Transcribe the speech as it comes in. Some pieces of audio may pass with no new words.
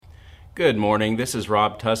Good morning. This is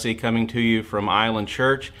Rob Tussey coming to you from Island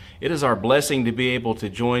Church. It is our blessing to be able to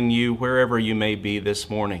join you wherever you may be this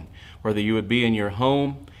morning. Whether you would be in your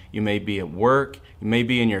home, you may be at work, you may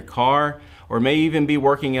be in your car, or may even be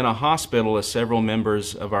working in a hospital as several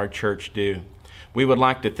members of our church do. We would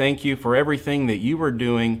like to thank you for everything that you are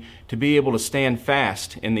doing to be able to stand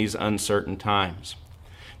fast in these uncertain times.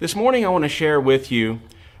 This morning I want to share with you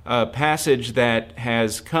a passage that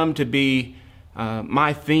has come to be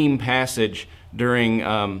my theme passage during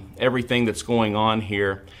everything that's going on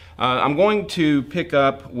here. I'm going to pick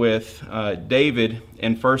up with David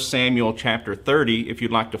in 1 Samuel chapter 30, if you'd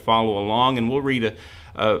like to follow along, and we'll read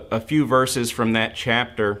a few verses from that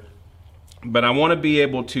chapter. But I want to be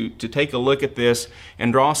able to take a look at this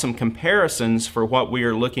and draw some comparisons for what we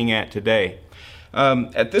are looking at today.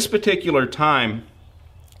 At this particular time,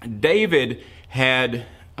 David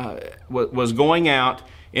was going out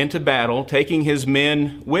into battle, taking his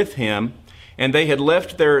men with him, and they had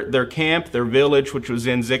left their camp, their village, which was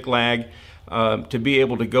in Ziklag, to be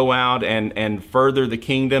able to go out and further the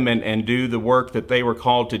kingdom and do the work that they were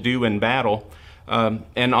called to do in battle.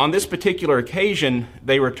 And on this particular occasion,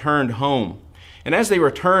 they returned home. And as they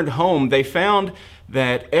returned home, they found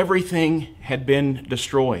that everything had been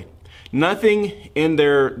destroyed. Nothing in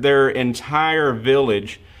their entire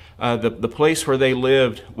village, the place where they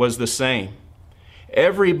lived, was the same.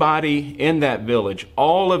 Everybody in that village,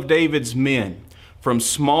 all of David's men, from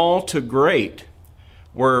small to great,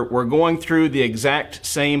 were going through the exact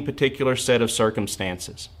same particular set of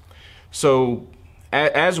circumstances. So,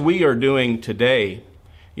 as we are doing today,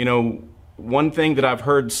 you know, one thing that I've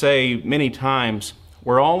heard say many times,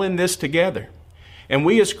 we're all in this together. And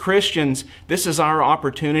we as Christians, this is our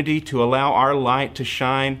opportunity to allow our light to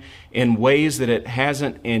shine in ways that it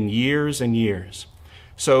hasn't in years and years.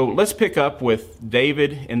 So let's pick up with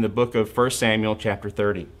David in the book of 1 Samuel chapter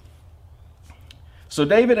 30. So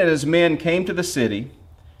David and his men came to the city,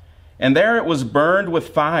 and there it was burned with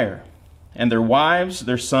fire, and their wives,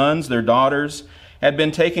 their sons, their daughters had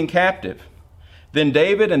been taken captive. Then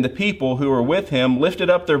David and the people who were with him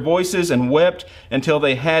lifted up their voices and wept until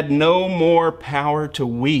they had no more power to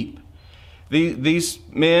weep. These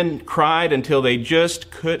men cried until they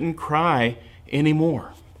just couldn't cry anymore.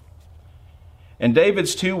 And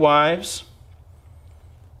David's two wives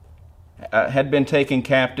had been taken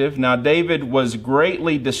captive. Now David was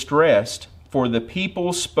greatly distressed, for the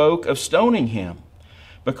people spoke of stoning him,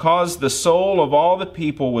 because the soul of all the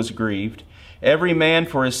people was grieved, every man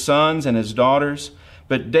for his sons and his daughters.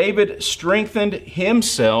 But David strengthened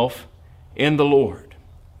himself in the Lord.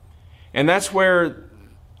 And that's where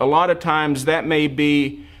a lot of times that may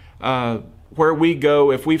be where we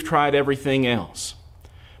go if we've tried everything else.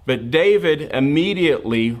 But David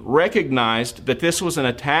immediately recognized that this was an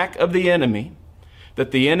attack of the enemy, that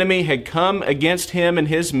the enemy had come against him and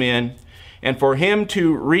his men, and for him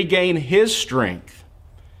to regain his strength,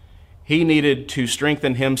 he needed to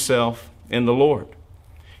strengthen himself in the Lord.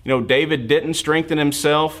 You know, David didn't strengthen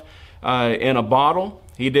himself in a bottle.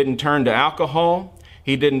 He didn't turn to alcohol.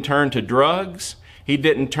 He didn't turn to drugs. He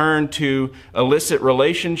didn't turn to illicit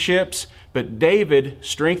relationships. But David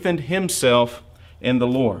strengthened himself in the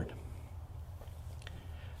Lord.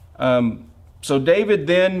 So David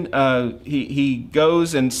then, he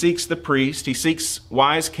goes and seeks the priest. He seeks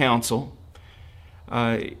wise counsel.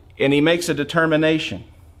 And he makes a determination.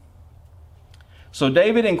 So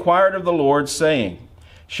David inquired of the Lord, saying,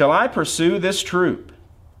 "Shall I pursue this troop?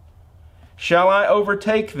 Shall I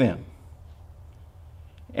overtake them?"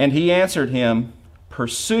 And he answered him,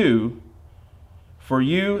 "Pursue, for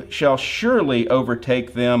you shall surely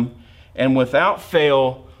overtake them, and without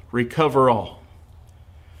fail recover all."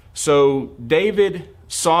 So David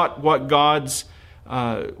sought what God's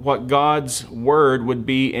word would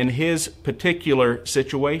be in his particular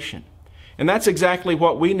situation. And that's exactly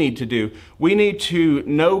what we need to do. We need to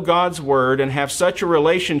know God's word and have such a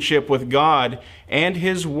relationship with God and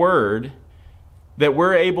his word that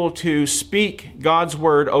we're able to speak God's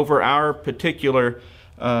word over our particular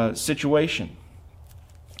situation.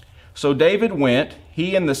 So David went,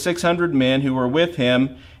 he and the 600 men who were with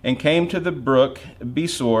him, and came to the brook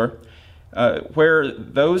Besor, where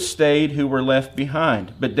those stayed who were left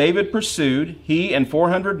behind. But David pursued, he and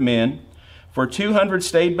 400 men, for 200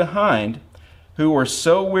 stayed behind, who were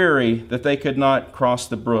so weary that they could not cross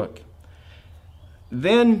the brook.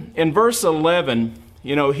 Then in verse 11,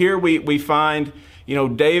 here we find,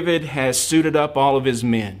 David has suited up all of his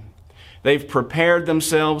men. They've prepared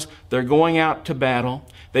themselves. They're going out to battle.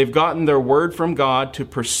 They've gotten their word from God to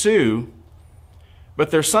pursue.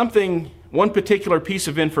 But there's one particular piece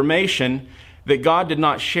of information that God did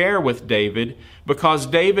not share with David, because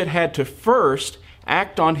David had to first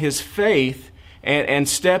act on his faith and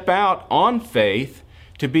step out on faith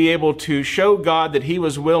to be able to show God that he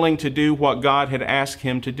was willing to do what God had asked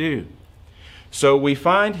him to do. So we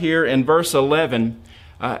find here in verse 11,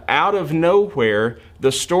 out of nowhere,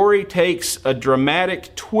 the story takes a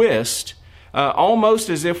dramatic twist, almost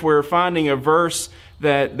as if we're finding a verse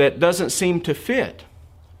that doesn't seem to fit.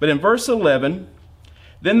 But in verse 11,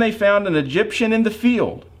 then they found an Egyptian in the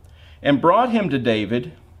field and brought him to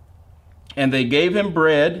David, and they gave him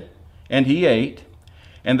bread, and he ate,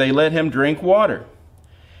 and they let him drink water.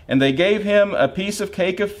 And they gave him a piece of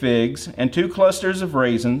cake of figs and 2 clusters of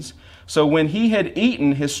raisins. So when he had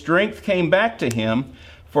eaten, his strength came back to him,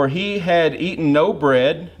 for he had eaten no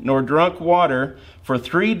bread nor drunk water for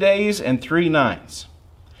 3 days and 3 nights.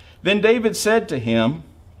 Then David said to him,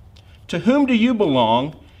 "To whom do you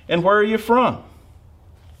belong, and where are you from?"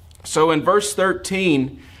 So in verse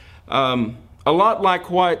 13, a lot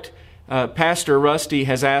like what Pastor Rusty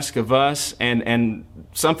has asked of us, and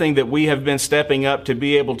something that we have been stepping up to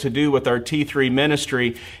be able to do with our T3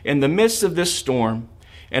 ministry, in the midst of this storm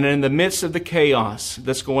and in the midst of the chaos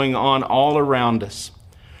that's going on all around us,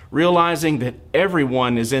 realizing that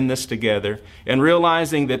everyone is in this together, and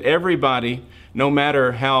realizing that everybody, no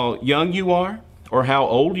matter how young you are or how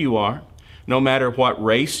old you are, no matter what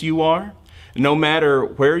race you are, no matter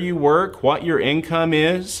where you work, what your income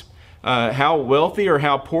is, how wealthy or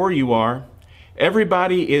how poor you are,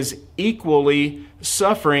 everybody is equally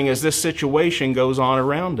suffering as this situation goes on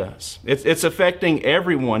around us. It's affecting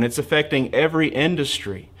everyone. It's affecting every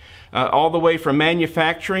industry. All the way from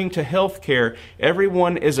manufacturing to healthcare,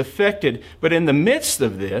 everyone is affected. But in the midst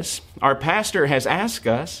of this, our pastor has asked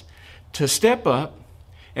us to step up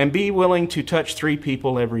and be willing to touch 3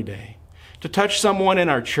 people every day. To touch someone in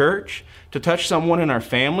our church, to touch someone in our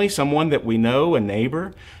family, someone that we know, a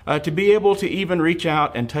neighbor, to be able to even reach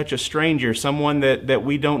out and touch a stranger, someone that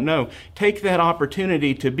we don't know. Take that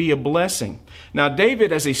opportunity to be a blessing. Now,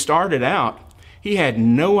 David, as he started out, he had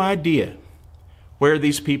no idea where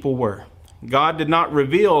these people were. God did not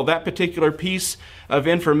reveal that particular piece of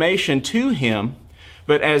information to him,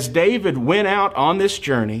 but as David went out on this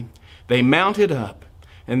journey, they mounted up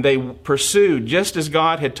and they pursued just as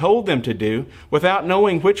God had told them to do, without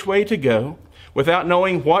knowing which way to go, without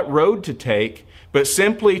knowing what road to take, but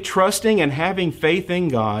simply trusting and having faith in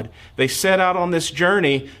God. They set out on this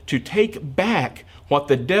journey to take back what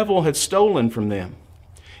the devil had stolen from them.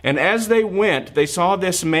 And as they went, they saw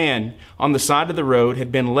this man on the side of the road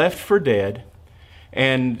had been left for dead,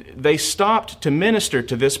 and they stopped to minister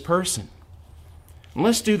to this person. And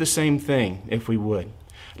let's do the same thing if we would.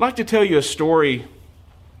 I'd like to tell you a story.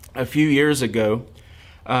 A few years ago,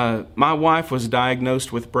 my wife was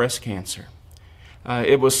diagnosed with breast cancer.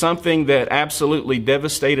 It was something that absolutely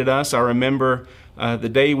devastated us. I remember the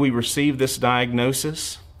day we received this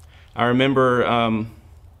diagnosis. I remember,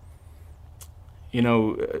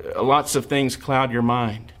 lots of things cloud your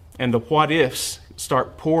mind, and the what-ifs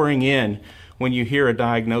start pouring in when you hear a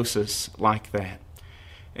diagnosis like that.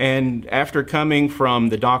 And after coming from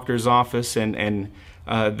the doctor's office, and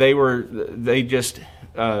they just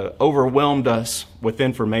overwhelmed us with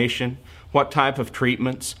information, what type of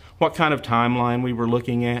treatments, what kind of timeline we were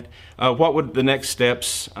looking at, what would the next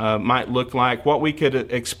steps might look like, what we could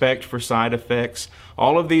expect for side effects,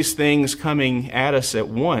 all of these things coming at us at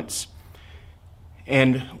once.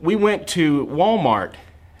 And we went to Walmart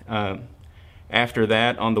after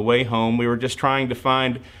that on the way home. We were just trying to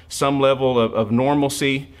find some level of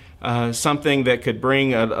normalcy, something that could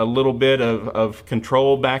bring a little bit of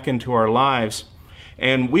control back into our lives.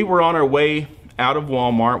 And we were on our way out of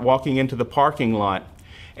Walmart, walking into the parking lot.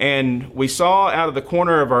 And we saw out of the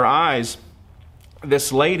corner of our eyes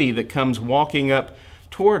this lady that comes walking up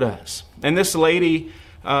toward us. And this lady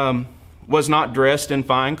was not dressed in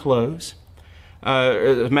fine clothes.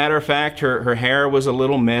 As a matter of fact, her hair was a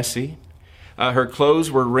little messy. Her clothes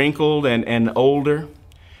were wrinkled and older.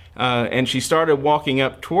 And she started walking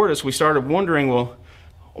up toward us. We started wondering, well,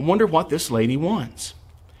 I wonder what this lady wants.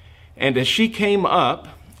 And as she came up,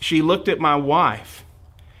 she looked at my wife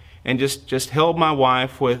and just held my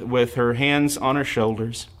wife with her hands on her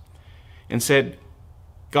shoulders and said,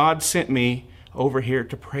 "God sent me over here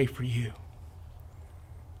to pray for you."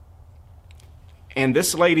 And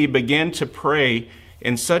this lady began to pray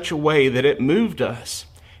in such a way that it moved us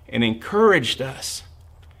and encouraged us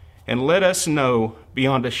and let us know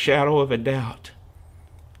beyond a shadow of a doubt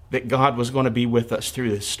that God was going to be with us through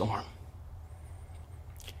this storm.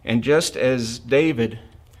 And just as David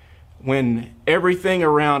when everything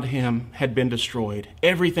around him had been destroyed.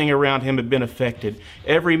 Everything around him had been affected.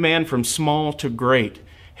 Every man from small to great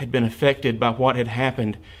had been affected by what had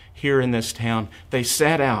happened here in this town. They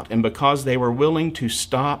sat out, and because they were willing to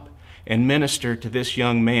stop and minister to this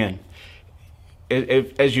young man,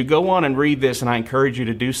 as you go on and read this, and I encourage you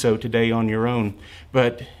to do so today on your own,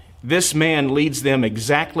 but this man leads them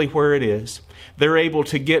exactly where it is. They're able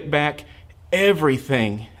to get back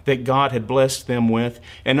everything that God had blessed them with.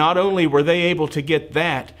 And not only were they able to get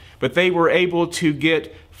that, but they were able to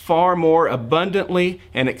get far more abundantly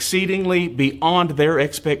and exceedingly beyond their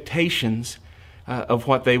expectations of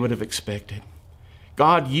what they would have expected.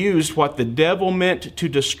 God used what the devil meant to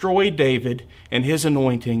destroy David and his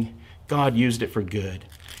anointing. God used it for good.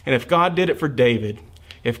 And if God did it for David,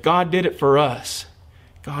 if God did it for us,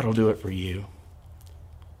 God will do it for you.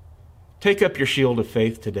 Take up your shield of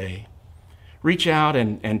faith today. Reach out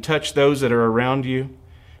and touch those that are around you.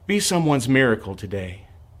 Be someone's miracle today.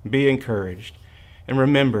 Be encouraged. And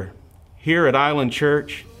remember, here at Island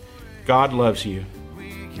Church, God loves you,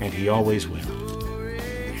 and He always will.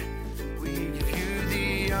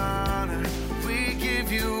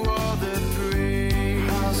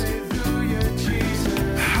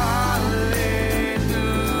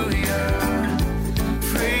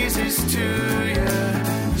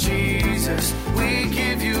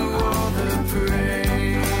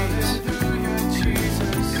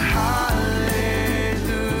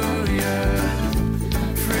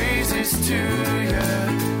 To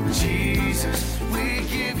you, Jesus, we